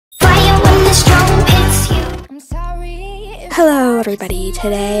Hello everybody,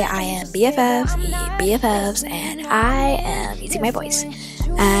 today I am BFFs, eat BFFs, and I am using my voice.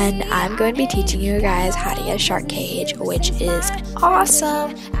 And I'm going to be teaching you guys how to get a shark cage, which is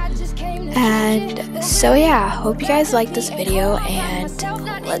awesome. And so yeah, hope you guys like this video, and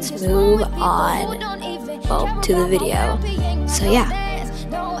let's move on, to the video. So yeah,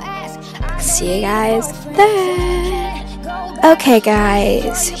 see you guys then. Okay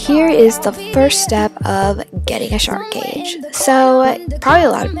guys, here is the first step of getting a shark cage. So probably a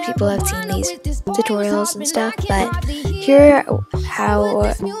lot of people have seen these tutorials and stuff, but here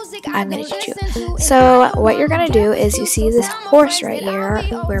how I'm going to teach you. So what you're going to do is, you see this horse right here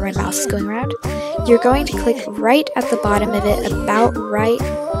where my mouse is going around. You're going to click right at the bottom of it, about right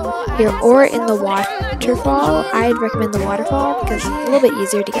here, or in the waterfall. I'd recommend the waterfall because it's a little bit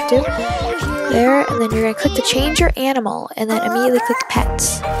easier to get to. There, and then you're going to click to change your animal, and then immediately click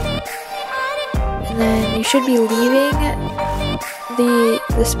pets. And then you should be leaving the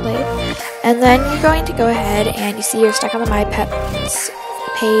display, and then you're going to go ahead and you see you're stuck on the My Pets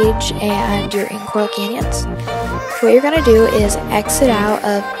page and you're in Coral Canyons. What you're going to do is exit out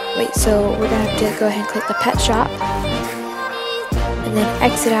of, so we're going to have to go ahead and click the pet shop, and then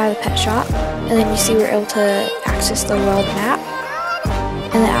exit out of the pet shop, and then you see we're able to access the world map.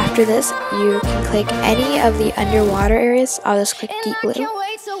 And then after this, you can click any of the underwater areas. I'll just click deep blue.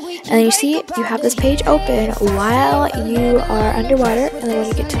 And then you see you have this page open while you are underwater. And then when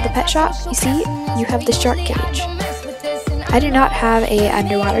you get to the pet shop, you see you have the shark cage. I do not have a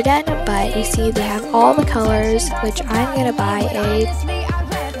underwater den, but you see they have all the colors, which I'm going to buy a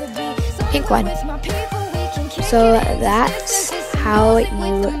pink one. So that's how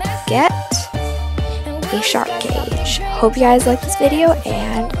you get a shark cage. Hope you guys like this video,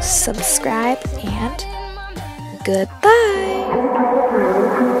 and subscribe, and goodbye.